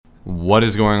What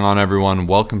is going on, everyone?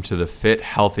 Welcome to the Fit,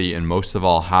 Healthy, and most of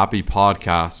all, Happy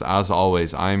podcast. As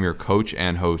always, I am your coach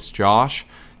and host, Josh,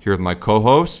 here with my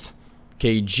co-host,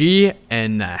 KG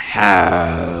in the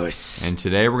house. And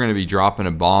today we're going to be dropping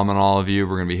a bomb on all of you.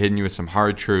 We're going to be hitting you with some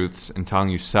hard truths and telling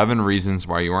you 7 reasons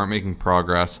why you aren't making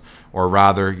progress, or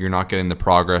rather, you're not getting the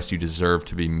progress you deserve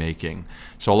to be making.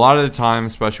 So a lot of the time,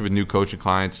 especially with new coaching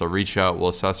clients, they'll reach out, we'll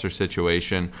assess their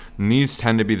situation, and these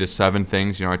tend to be the 7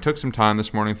 things. I took some time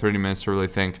this morning, 30 minutes, to really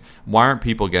think, why aren't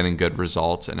people getting good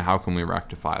results, and how can we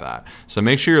rectify that? So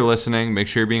make sure you're listening, make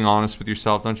sure you're being honest with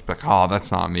yourself. Don't just be like, oh,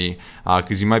 that's not me,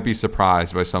 because you might be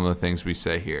surprised by some of the things we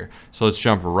say here. So let's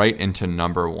jump right into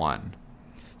number 1.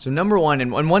 So number 1,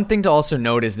 and one thing to also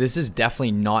note is this is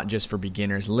definitely not just for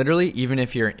beginners. Literally, even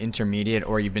if you're intermediate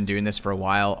or you've been doing this for a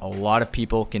while, a lot of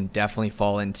people can definitely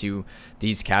fall into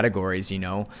these categories,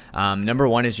 Number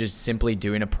 1 is just simply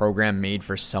doing a program made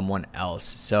for someone else.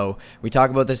 So we talk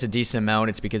about this a decent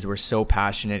amount. It's because we're so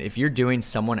passionate. If you're doing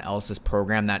someone else's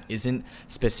program that isn't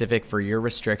specific for your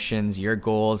restrictions, your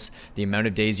goals, the amount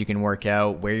of days you can work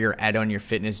out, where you're at on your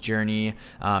fitness journey,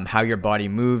 how your body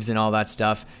moves and all that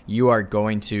stuff, you are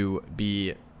going to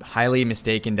be highly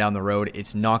mistaken down the road.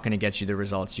 It's not going to get you the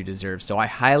results you deserve. So I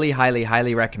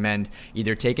highly recommend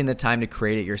either taking the time to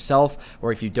create it yourself,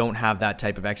 or if you don't have that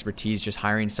type of expertise, just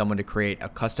hiring someone to create a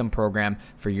custom program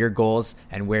for your goals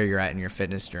and where you're at in your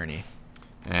fitness journey.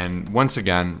 And once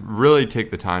again, really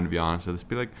take the time to be honest with us.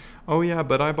 Be like, oh yeah,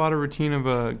 but I bought a routine of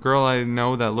a girl I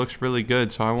know that looks really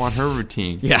good, so I want her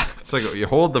routine. Yeah. It's like you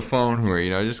hold the phone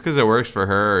where, just because it works for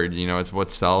her, or, it's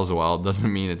what sells well,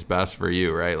 doesn't mean it's best for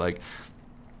you, right? Like,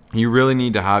 you really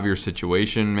need to have your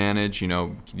situation managed.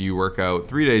 Do you work out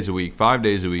 3 days a week, 5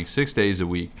 days a week, 6 days a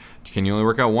week? Can you only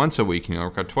work out once a week? Can you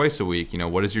work out twice a week?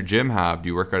 What does your gym have? Do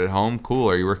you work out at home? Cool.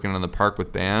 Are you working on the park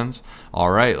with bands? All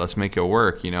right, let's make it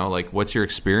work. What's your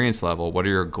experience level? What are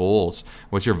your goals?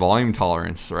 What's your volume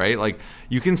tolerance, right? Like,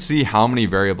 you can see how many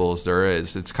variables there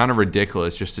is. It's kind of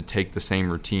ridiculous just to take the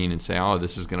same routine and say, oh,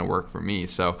 this is going to work for me.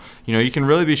 So, you can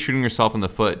really be shooting yourself in the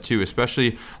foot too,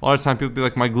 especially a lot of time people be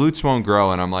like, my glutes won't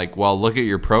grow. And I'm like, well, look at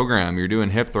your program. You're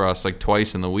doing hip thrusts like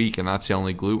twice in the week, and that's the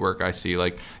only glute work I see.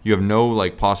 Like, you have no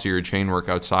posterior chain work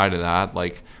outside of that.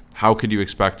 Like, how could you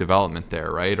expect development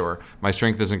there, right? Or my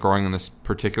strength isn't growing in this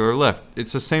particular lift.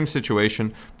 It's the same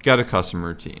situation. Get a custom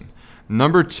routine.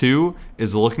 Number 2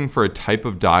 is looking for a type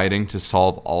of dieting to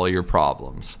solve all your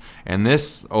problems. And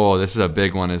this is a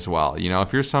big one as well.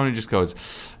 If you're someone who just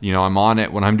goes, I'm on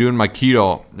it when I'm doing my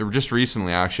keto. Just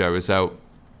recently, actually, I was out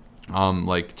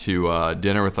to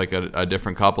dinner with a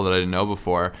different couple that I didn't know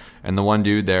before, and the one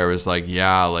dude there was like,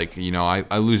 yeah,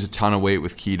 I lose a ton of weight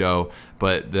with keto,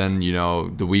 but then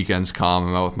the weekends come,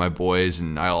 I'm out with my boys,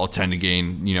 and I'll tend to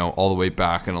gain all the weight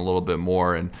back and a little bit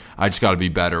more, and I just got to be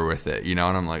better with it, and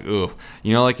I'm like, ooh,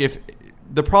 if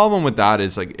the problem with that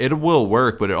is it will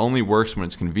work, but it only works when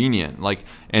it's convenient.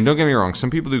 And don't get me wrong, some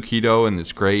people do keto and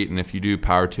it's great, and if you do,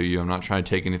 power to you. I'm not trying to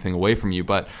take anything away from you,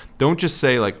 but don't just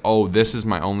say oh, this is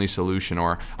my only solution,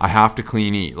 or I have to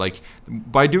clean eat.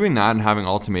 By doing that and having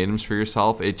ultimatums for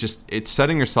yourself, it's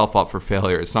setting yourself up for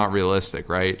failure. It's not realistic,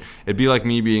 right? It'd be like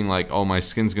me being oh, my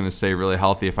skin's going to stay really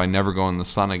healthy if I never go in the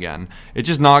sun again. It's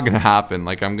just not going to happen.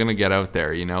 I'm going to get out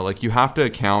there, you have to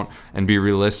account and be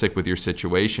realistic with your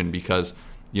situation, because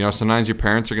sometimes your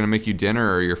parents are going to make you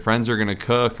dinner, or your friends are going to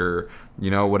cook, or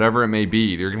whatever it may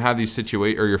be. You're going to have these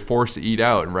situations, or you're forced to eat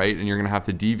out, right? And you're going to have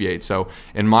to deviate. So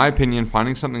in my opinion,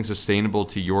 finding something sustainable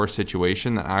to your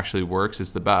situation that actually works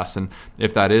is the best. And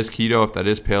if that is keto, if that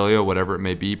is paleo, whatever it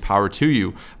may be, power to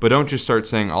you. But don't just start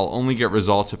saying, I'll only get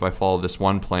results if I follow this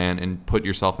one plan, and put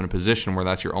yourself in a position where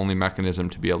that's your only mechanism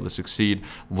to be able to succeed.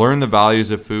 Learn the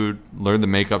values of food, learn the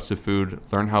makeups of food,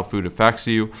 learn how food affects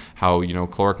you, how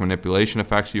caloric manipulation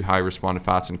affects you, how you respond to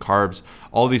fats and carbs,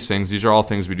 all these things. These are all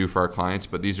things we do for our clients,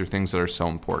 but these are things that are so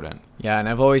important. Yeah, and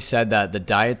I've always said that the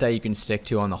diet that you can stick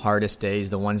to on the hardest days,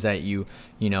 the ones that you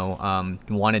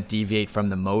want to deviate from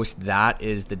the most, that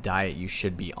is the diet you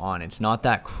should be on. It's not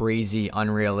that crazy,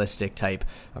 unrealistic type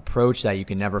approach that you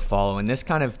can never follow. And this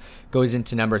kind of goes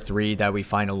into number 3 that we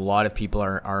find a lot of people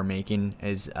are making,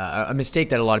 is a mistake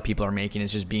that a lot of people are making,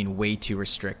 is just being way too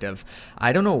restrictive.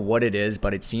 I don't know what it is,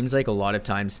 but it seems like a lot of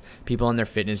times people on their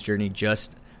fitness journey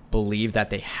just believe that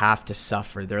they have to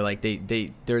suffer. They're like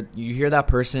they're you hear that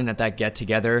person at that get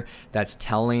together that's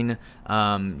telling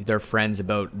their friends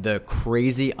about the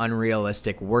crazy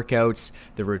unrealistic workouts,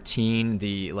 the routine,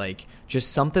 the like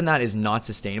just something that is not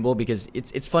sustainable, because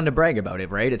it's fun to brag about it,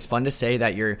 right? It's fun to say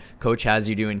that your coach has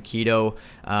you doing keto,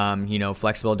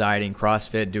 flexible dieting,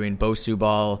 CrossFit, doing Bosu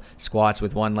ball squats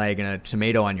with one leg and a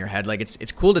tomato on your head. Like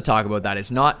it's cool to talk about that.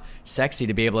 It's not sexy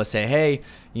to be able to say, hey,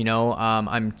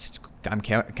 I'm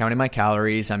counting my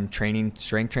calories. I'm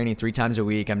strength training 3 times a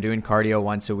week. I'm doing cardio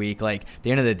once a week. Like at the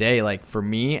end of the day, like for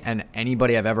me and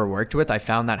anybody I've ever worked with, I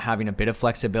found that having a bit of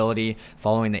flexibility,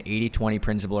 following the 80-20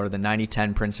 principle or the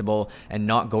 90-10 principle, and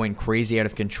not going crazy out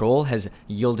of control has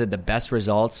yielded the best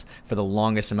results for the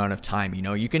longest amount of time.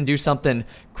 You can do something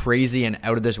crazy and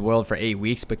out of this world for 8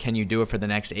 weeks, but can you do it for the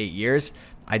next 8 years?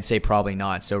 I'd say probably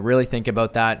not. So really think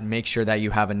about that. Make sure that you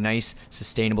have a nice,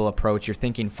 sustainable approach. You're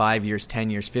thinking 5 years, 10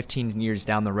 years, 15 years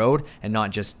down the road, and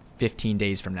not just 15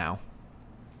 days from now.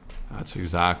 That's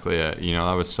exactly it.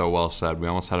 That was so well said. We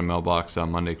almost had a Mailbox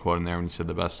Monday quote in there when you said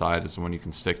the best diet is the one you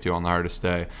can stick to on the hardest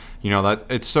day. That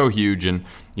it's so huge. And,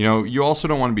 you also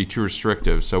don't want to be too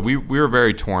restrictive. So we were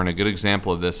very torn. A good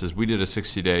example of this is we did a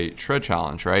 60-day shred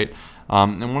challenge, right?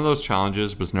 And one of those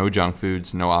challenges was no junk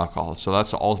foods, no alcohol. So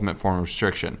that's the ultimate form of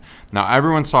restriction. Now,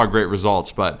 everyone saw great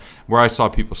results, but where I saw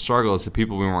people struggle is the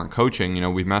people we weren't coaching.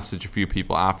 We messaged a few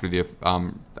people after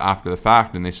the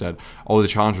fact, and they said, oh, the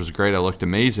challenge was great. I looked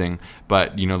amazing.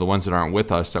 But, the ones that aren't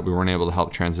with us that we weren't able to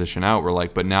help transition out were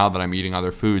like, but now that I'm eating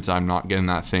other foods, I'm not getting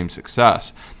that same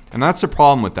success. And that's the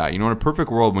problem with that. In a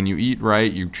perfect world, when you eat right,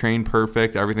 you train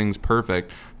perfect, everything's perfect,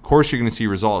 of course you're going to see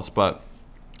results. But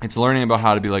it's learning about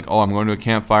how to be like, oh, I'm going to a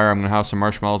campfire, I'm going to have some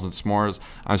marshmallows and s'mores,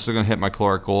 I'm still going to hit my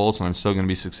caloric goals, and I'm still going to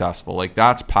be successful. Like,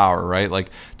 that's power, right? Like,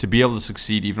 to be able to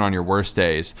succeed even on your worst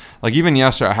days. Like, even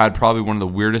yesterday, I had probably one of the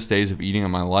weirdest days of eating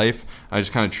in my life. I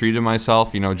just kind of treated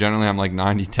myself. Generally, I'm like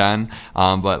 90-10,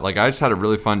 but, like, I just had a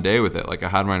really fun day with it. Like, I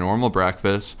had my normal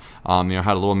breakfast, had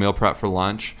a little meal prep for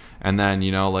lunch, and then,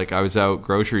 I was out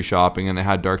grocery shopping, and they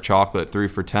had dark chocolate 3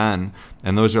 for $10,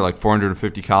 and those are like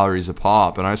 450 calories a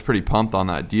pop, and I was pretty pumped on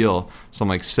that deal. So I'm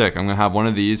like, sick, I'm going to have one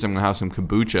of these, I'm going to have some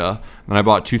kombucha. And then I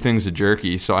bought 2 things of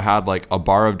jerky, so I had like a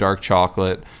bar of dark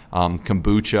chocolate,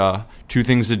 kombucha, 2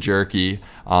 things of jerky,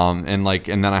 and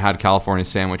then I had California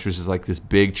sandwich, which is like this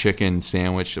big chicken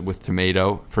sandwich with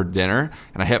tomato for dinner,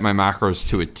 and I hit my macros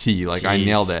to a T. Like, Jeez. I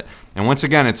nailed it. And once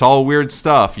again, it's all weird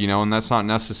stuff, and that's not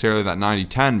necessarily that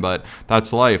 90-10, but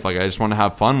that's life. Like, I just want to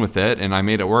have fun with it, and I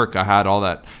made it work. I had all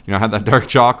that, I had that dark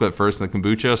chocolate first and the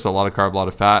kombucha, so a lot of carb, a lot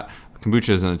of fat. Kombucha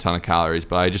isn't a ton of calories,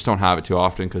 but I just don't have it too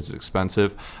often because it's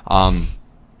expensive.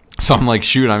 So I'm like,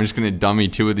 shoot, I'm just going to dummy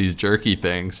 2 of these jerky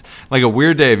things. Like a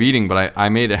weird day of eating, but I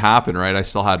made it happen, right? I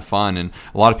still had fun. And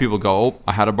a lot of people go, oh,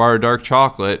 I had a bar of dark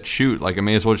chocolate. Shoot, like I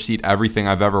may as well just eat everything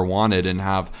I've ever wanted and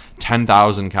have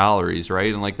 10,000 calories,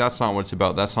 right? And like, that's not what it's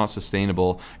about. That's not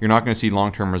sustainable. You're not going to see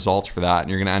long-term results for that. And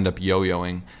you're going to end up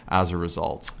yo-yoing as a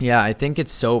result. Yeah, I think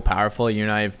it's so powerful. You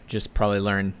and I have just probably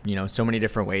learned, so many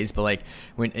different ways. But like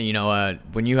when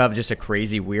you have just a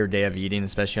crazy weird day of eating,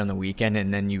 especially on the weekend,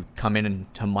 and then you come in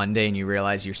to Monday and you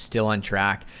realize you're still on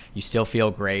track, you still feel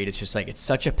great. It's just like, it's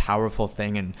such a powerful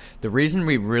thing. And the reason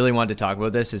we really wanted to talk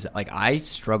about this is like, I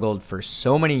struggled for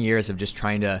so many years of just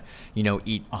trying to,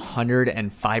 eat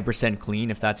 105%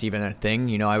 clean, if that's even a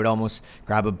thing. I would almost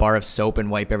grab a bar of soap and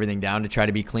wipe everything down to try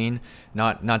to be clean.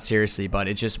 Not seriously, but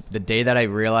it's just the day that I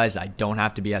realized I don't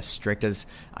have to be as strict as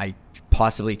I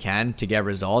possibly can to get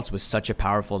results was such a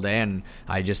powerful day. And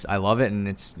I love it. And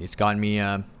it's gotten me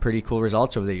pretty cool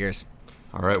results over the years.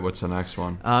 All right, what's the next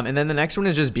one? And then the next one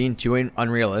is just being too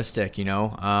unrealistic,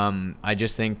 I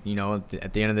just think,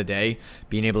 at the end of the day,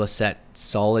 being able to set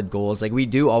solid goals. Like, we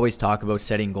do always talk about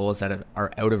setting goals that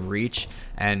are out of reach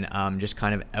and just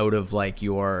kind of out of like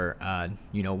your,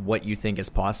 what you think is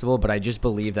possible. But I just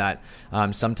believe that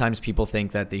sometimes people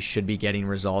think that they should be getting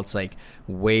results like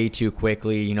way too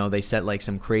quickly. They set like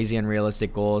some crazy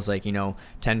unrealistic goals, like,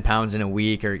 10 pounds in a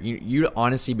week, or you'd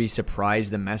honestly be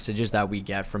surprised the messages that we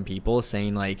get from people saying,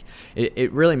 like,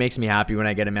 it really makes me happy when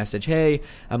I get a message, hey,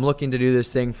 I'm looking to do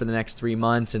this thing for the next 3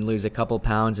 months and lose a couple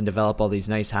pounds and develop all these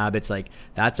nice habits. Like,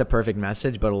 that's a perfect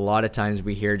message. But a lot of times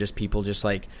we hear just people just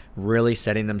like really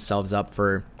setting themselves up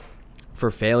for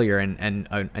failure, and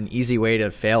an easy way to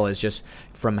fail is just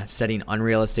from setting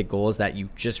unrealistic goals that you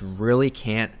just really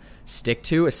can't stick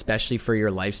to, especially for your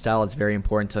lifestyle. It's very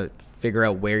important to figure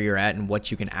out where you're at and what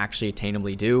you can actually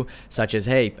attainably do, such as,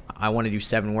 hey, I want to do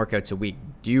 7 workouts a week.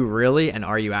 Do you really, and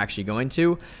are you actually going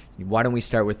to? why don't we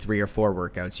start with 3 or 4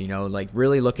 workouts? Like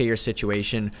really look at your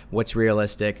situation, what's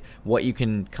realistic, what you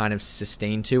can kind of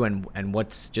sustain to, and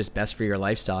what's just best for your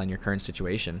lifestyle and your current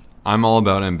situation. I'm all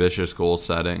about ambitious goal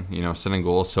setting, setting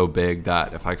goals so big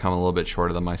that if I come a little bit short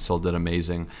of them, I still did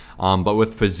amazing. But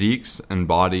with physiques and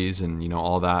bodies and,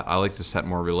 all that, I like to set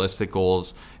more realistic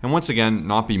goals. And once again,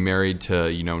 not be married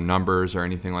to, numbers or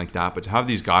anything like that, but to have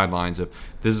these guidelines of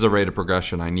this is the rate of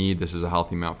progression I need. This is a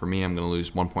healthy amount for me. I'm going to lose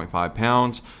 1.5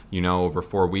 pounds. Over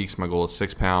 4 weeks, my goal is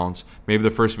 6 pounds. Maybe the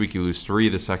first week you lose 3,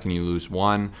 the second you lose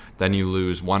 1, then you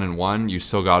lose 1 and 1. You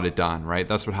still got it done, right?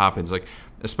 That's what happens. Like,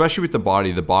 especially with the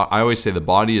body, I always say the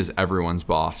body is everyone's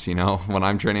boss. When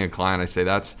I'm training a client, I say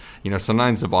that's,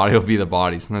 sometimes the body will be the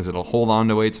body. Sometimes it'll hold on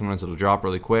to weight. Sometimes it'll drop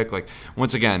really quick. Like,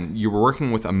 once again, you're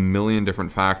working with a million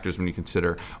different factors when you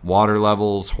consider water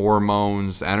levels,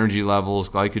 hormones, energy levels,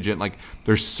 glycogen. Like,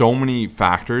 there's so many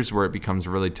factors where it becomes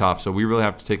really tough. So we really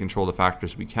have to take control of the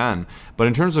factors we can. But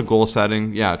in terms of goal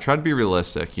setting, yeah, try to be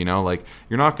realistic. Like,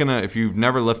 you're not going to, if you've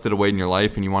never lifted a weight in your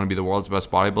life and you want to be the world's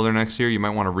best bodybuilder next year, you might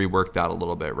want to rework that a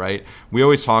little bit, right? We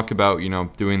always talk about,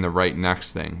 doing the right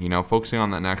next thing, focusing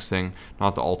on that next thing,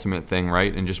 not the ultimate thing,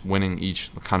 right? And just winning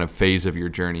each kind of phase of your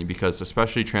journey, because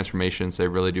especially transformations, they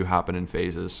really do happen in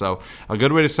phases. So a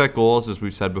good way to set goals, as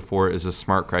we've said before, is a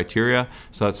SMART criteria.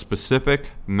 So that's specific,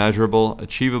 measurable,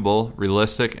 achievable,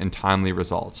 realistic, and timely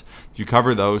results. If you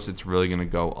cover those, it's really going to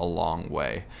go a long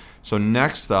way. So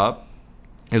next up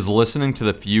is listening to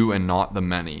the few and not the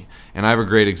many. And I have a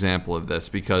great example of this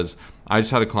because I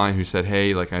just had a client who said,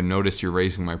 hey, like, I noticed you're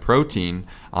raising my protein.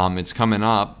 It's coming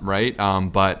up, right?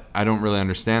 But I don't really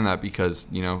understand that because,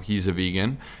 he's a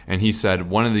vegan. And he said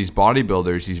one of these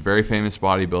bodybuilders, he's a very famous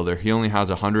bodybuilder, he only has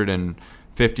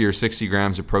 150 or 60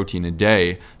 grams of protein a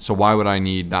day. So why would I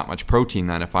need that much protein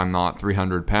then if I'm not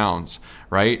 300 pounds,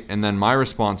 right? And then my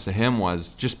response to him was,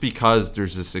 just because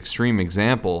there's this extreme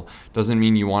example doesn't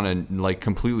mean you want to like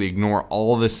completely ignore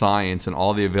all the science and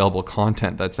all the available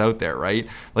content that's out there, right?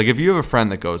 Like, if you have a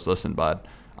friend that goes, listen, bud,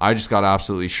 I just got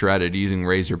absolutely shredded using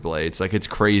razor blades. Like, it's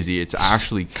crazy. It's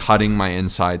actually cutting my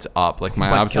insides up. Like, my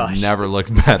abs have never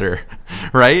looked better,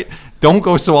 right? Don't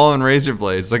go swallowing razor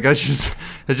blades. Like, that's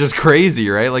just crazy,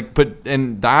 right? Like,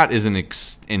 and that is an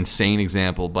insane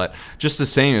example. But just the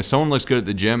same, if someone looks good at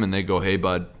the gym and they go, hey,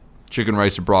 bud, chicken,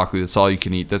 rice, or broccoli, that's all you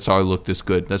can eat. That's how I look this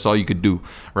good. That's all you could do,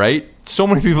 right? So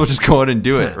many people just go out and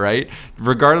do it, right?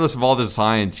 Regardless of all the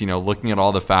science, looking at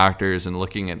all the factors and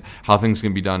looking at how things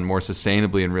can be done more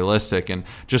sustainably and realistic. And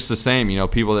just the same,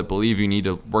 people that believe you need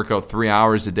to work out 3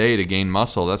 hours a day to gain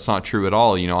muscle, that's not true at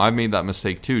all. I've made that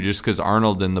mistake too, just because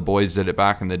Arnold and the boys did it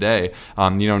back in the day.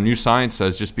 New science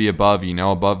says just be above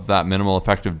that minimal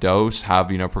effective dose, have,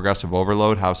 progressive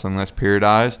overload, have something that's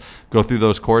periodized, go through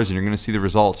those cores and you're going to see the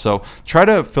results. So try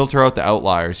to filter out the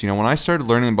outliers. When I started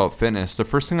learning about fitness, the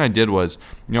first thing I did was,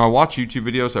 I watched YouTube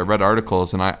videos, I read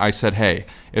articles, and I said, hey,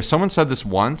 if someone said this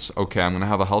once, okay, I'm going to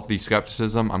have a healthy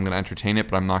skepticism, I'm going to entertain it,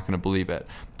 but I'm not going to believe it.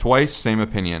 Twice, same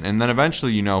opinion. And then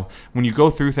eventually, when you go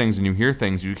through things and you hear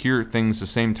things the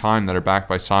same time that are backed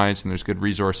by science and there's good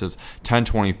resources 10,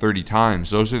 20, 30 times.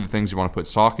 Those are the things you want to put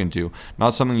stock into,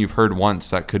 not something you've heard once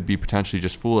that could be potentially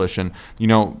just foolish. And,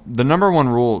 the number one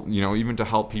rule, even to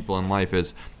help people in life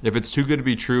is if it's too good to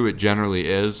be true, it generally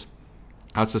is.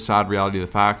 That's the sad reality of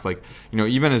the fact. Like,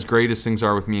 even as great as things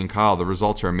are with me and Kyle, the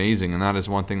results are amazing. And that is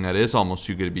one thing that is almost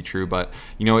too good to be true. But,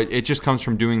 it just comes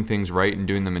from doing things right and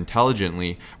doing them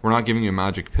intelligently. We're not giving you a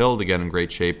magic pill to get in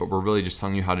great shape, but we're really just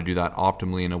telling you how to do that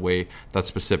optimally in a way that's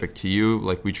specific to you.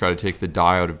 Like, we try to take the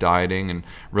die out of dieting and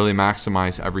really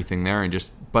maximize everything there.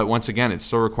 But once again, it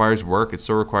still requires work. It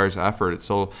still requires effort. It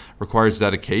still requires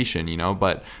dedication,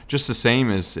 But just the same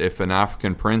as if an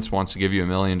African prince wants to give you $1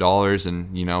 million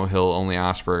and, he'll only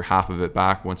ask for half of it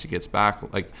back once he gets back.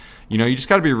 Like, you just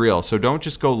got to be real. So don't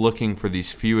just go looking for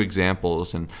these few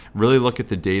examples, and really look at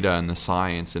the data and the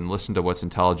science and listen to what's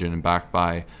intelligent and backed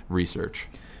by research.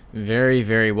 Very,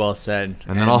 very well said.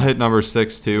 And then I'll hit number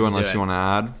 6 too, unless you want to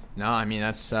add. No, I mean,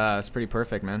 that's pretty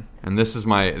perfect, man. And this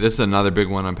is another big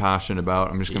one I'm passionate about.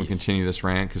 I'm just going to continue this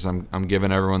rant because I'm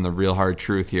giving everyone the real hard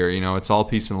truth here. It's all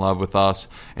peace and love with us,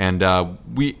 and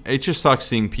it just sucks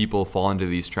seeing people fall into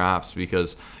these traps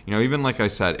because even like I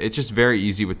said, it's just very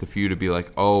easy with the few to be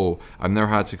like, oh, I've never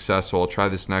had success, so I'll try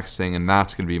this next thing, and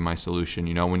that's going to be my solution.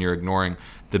 When you're ignoring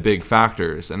the big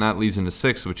factors. And that leads into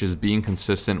 6, which is being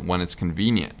consistent when it's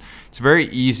convenient. It's very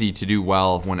easy to do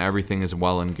well when everything is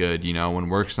well and good, when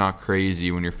work's not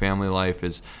crazy, when your family life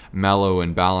is mellow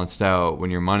and balanced out,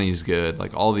 when your money's good,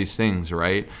 like all these things,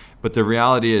 right? But the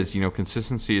reality is,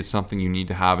 consistency is something you need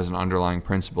to have as an underlying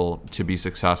principle to be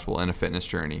successful in a fitness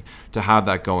journey, to have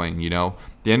that going.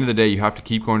 At the end of the day, you have to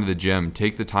keep going to the gym,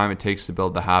 take the time it takes to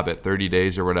build the habit, 30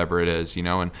 days or whatever it is,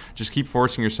 and just keep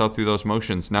forcing yourself through those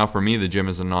motions. Now, for me, the gym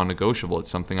is a non-negotiable. It's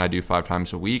something I do 5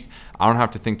 times a week. I don't have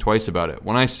to think twice about it.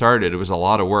 When I started, it was a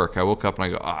lot of work. I woke up and I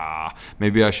go,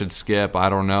 maybe I should skip. I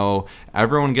don't know.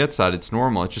 Everyone gets that. It's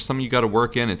normal. It's just something you got to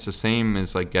work in. It's the same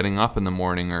as like getting up in the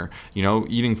morning or,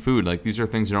 eating food. Like these are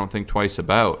things you don't think twice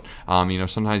about.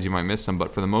 Sometimes you might miss them,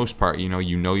 but for the most part,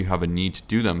 you have a need to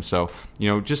do them. So,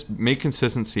 just make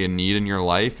consistency a need in your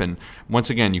life. And once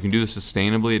again, you can do this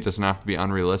sustainably. It doesn't have to be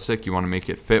unrealistic. You want to make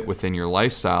it fit within your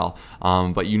lifestyle.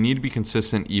 But you need to be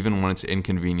consistent even when it's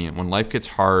inconvenient. When life gets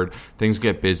hard, things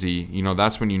get busy,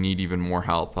 that's when you need even more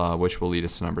help, which will lead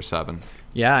us to number 7.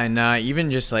 Yeah, and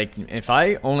even just like if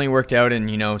I only worked out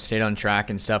and, stayed on track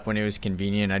and stuff when it was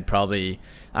convenient, I'd probably,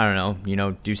 I don't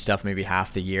know, do stuff maybe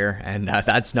half the year. And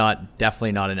that's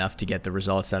definitely not enough to get the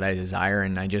results that I desire.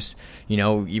 And I just,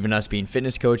 even us being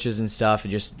fitness coaches and stuff,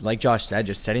 just like Josh said,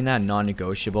 just setting that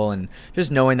non-negotiable and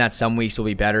just knowing that some weeks will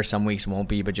be better, some weeks won't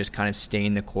be, but just kind of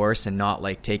staying the course and not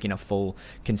like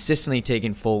consistently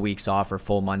taking full weeks off or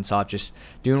full months off, just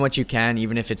doing what you can,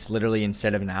 even if it's literally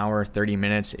instead of an hour, 30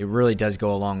 minutes, it really does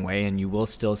go a long way, and you will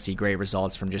still see great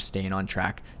results from just staying on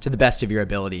track to the best of your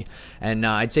ability. And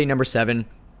I'd say number 7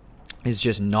 is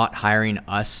just not hiring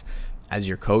us as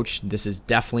your coach. This is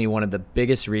definitely one of the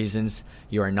biggest reasons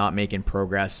you are not making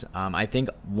progress. I think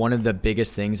one of the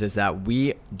biggest things is that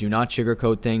we do not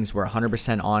sugarcoat things. We're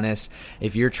 100% honest.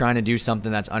 If you're trying to do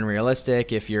something that's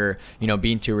unrealistic, if you're,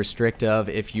 being too restrictive,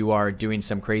 if you are doing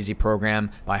some crazy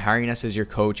program, by hiring us as your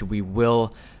coach, we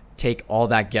will take all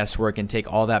that guesswork and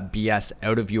take all that BS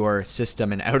out of your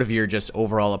system and out of your just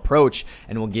overall approach,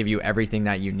 and we'll give you everything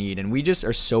that you need. And we just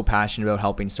are so passionate about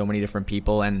helping so many different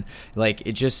people, and like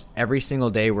it just every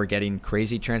single day we're getting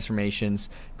crazy transformations,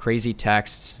 crazy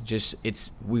texts. Just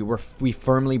we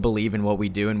firmly believe in what we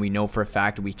do, and we know for a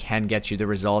fact we can get you the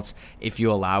results if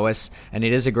you allow us. And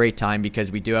it is a great time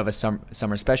because we do have a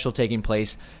summer special taking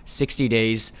place, 60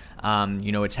 days.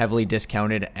 It's heavily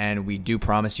discounted, and we do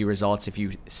promise you results if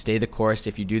you stay the course,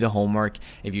 if you do the homework,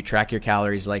 if you track your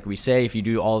calories, like we say, if you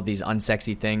do all of these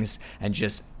unsexy things and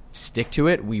just stick to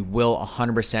it, we will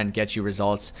 100% get you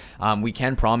results. We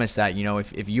can promise that,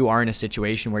 if you are in a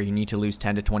situation where you need to lose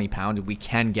 10 to 20 pounds, we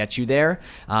can get you there.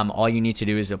 All you need to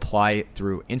do is apply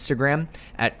through Instagram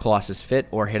at Colossus Fit,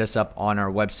 or hit us up on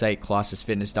our website,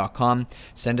 colossusfitness.com.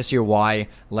 Send us your why.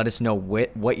 Let us know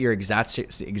what your exact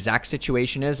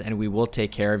situation is, and we will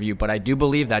take care of you. But I do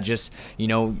believe that just, a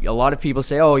lot of people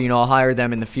say, oh, I'll hire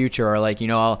them in the future, or like,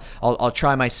 I'll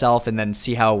try myself and then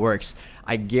see how it works.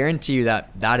 I guarantee you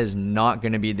that is not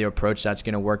going to be the approach that's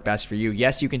going to work best for you.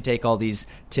 Yes, you can take all these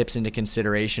tips into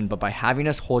consideration, but by having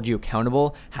us hold you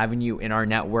accountable, having you in our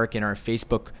network, in our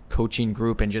Facebook coaching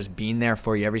group, and just being there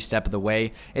for you every step of the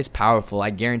way, it's powerful. I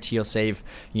guarantee you'll save,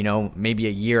 maybe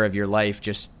a year of your life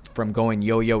just from going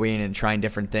yo-yoing and trying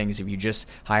different things if you just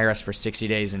hire us for 60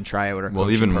 days and try out our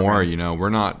coaching even program. More, we're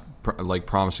not like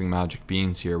promising magic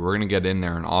beans here. We're going to get in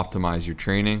there and optimize your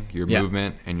training, your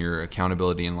movement, and your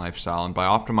accountability and lifestyle. And by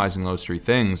optimizing those 3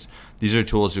 things, these are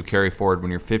tools you'll carry forward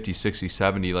when you're 50, 60,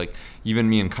 70. Like even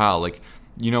me and Kyle, like,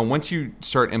 once you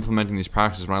start implementing these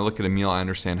practices, when I look at a meal, I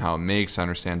understand how it makes, I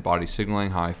understand body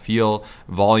signaling, how I feel,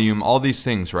 volume, all these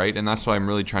things, right? And that's what I'm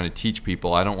really trying to teach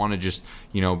people. I don't want to just,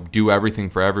 do everything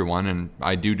for everyone, and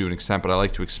I do to an extent, but I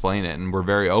like to explain it. And we're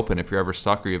very open. If you're ever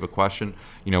stuck or you have a question,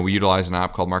 we utilize an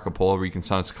app called Marco Polo where you can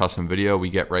send us a custom video. We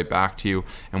get right back to you,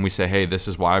 and we say, hey, this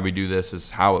is why we do this,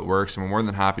 is how it works. And we're more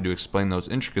than happy to explain those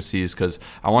intricacies, because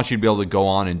I want you to be able to go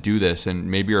on and do this. And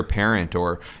maybe you're a parent,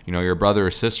 or, your brother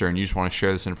or sister, and you just want to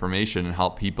share this information and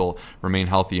help people remain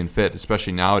healthy and fit,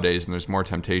 especially nowadays. And there's more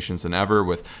temptations than ever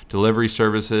with delivery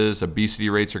services. Obesity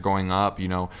rates are going up,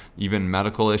 even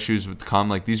medical issues would come.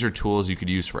 Like, these are tools you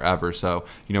could use forever. So,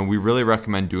 we really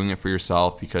recommend doing it for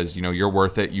yourself, because, you're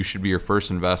worth it. You should be your first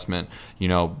investment,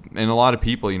 and a lot of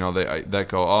people, that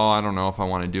go, oh, I don't know if I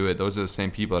want to do it. Those are the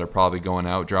same people that are probably going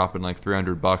out, dropping like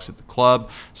 $300 at the club,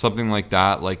 something like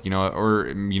that. Like, or,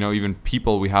 even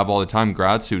people we have all the time,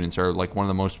 grad students are like one of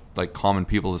the most like common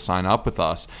people to sign up with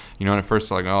us, and at first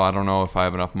they're like, oh, I don't know if I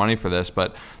have enough money for this.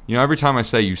 But, every time I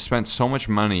say you've spent so much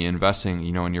money investing,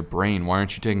 in your brain, why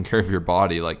aren't you taking care of your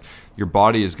body? Like, your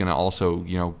body is going to also,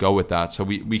 go with that. So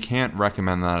we can't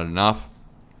recommend that enough.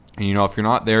 And, you know, if you're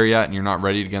not there yet and you're not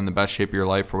ready to get in the best shape of your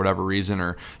life for whatever reason,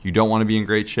 or you don't want to be in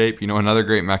great shape, you know, another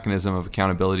great mechanism of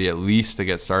accountability, at least to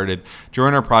get started,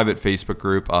 join our private Facebook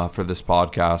group for this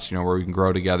podcast, you know, where we can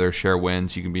grow together, share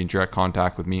wins. You can be in direct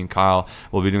contact with me and Kyle.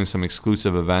 We'll be doing some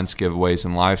exclusive events, giveaways,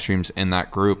 and live streams in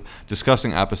that group,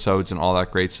 discussing episodes and all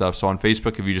that great stuff. So on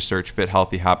Facebook, if you just search Fit,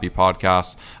 Healthy, Happy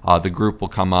Podcast, the group will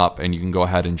come up and you can go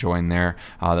ahead and join there.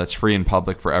 That's free and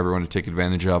public for everyone to take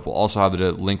advantage of. We'll also have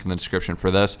the link in the description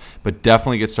for this. But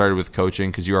definitely get started with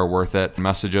coaching because you are worth it.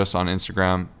 Message us on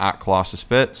Instagram at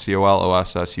ColossusFit,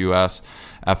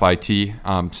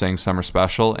 COLOSSUSFIT, saying summer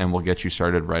special, and we'll get you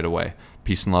started right away.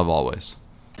 Peace and love always.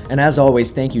 And as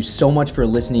always, thank you so much for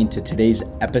listening to today's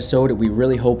episode. We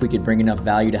really hope we could bring enough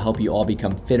value to help you all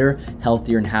become fitter,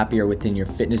 healthier, and happier within your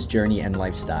fitness journey and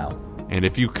lifestyle. And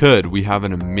if you could, we have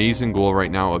an amazing goal right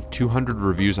now of 200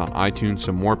 reviews on iTunes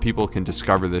so more people can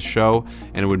discover this show.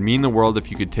 And it would mean the world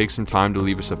if you could take some time to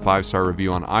leave us a 5-star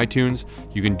review on iTunes.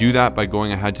 You can do that by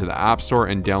going ahead to the App Store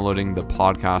and downloading the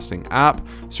podcasting app,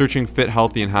 searching Fit,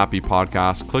 Healthy, and Happy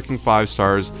Podcast, clicking 5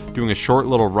 stars, doing a short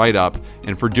little write-up.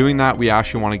 And for doing that, we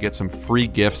actually want to get some free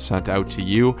gifts sent out to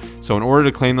you. So in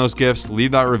order to claim those gifts,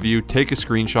 leave that review, take a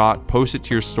screenshot, post it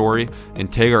to your story,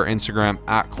 and tag our Instagram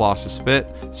at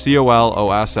ColossusFit,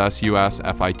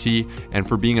 COLOSSUSFIT, and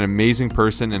for being an amazing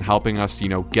person and helping us, you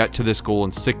know, get to this goal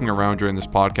and sticking around during this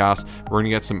podcast. We're going to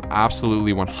get some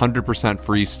absolutely 100%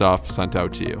 free stuff sent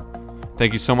out to you.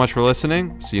 Thank you so much for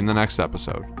listening. See you in the next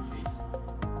episode.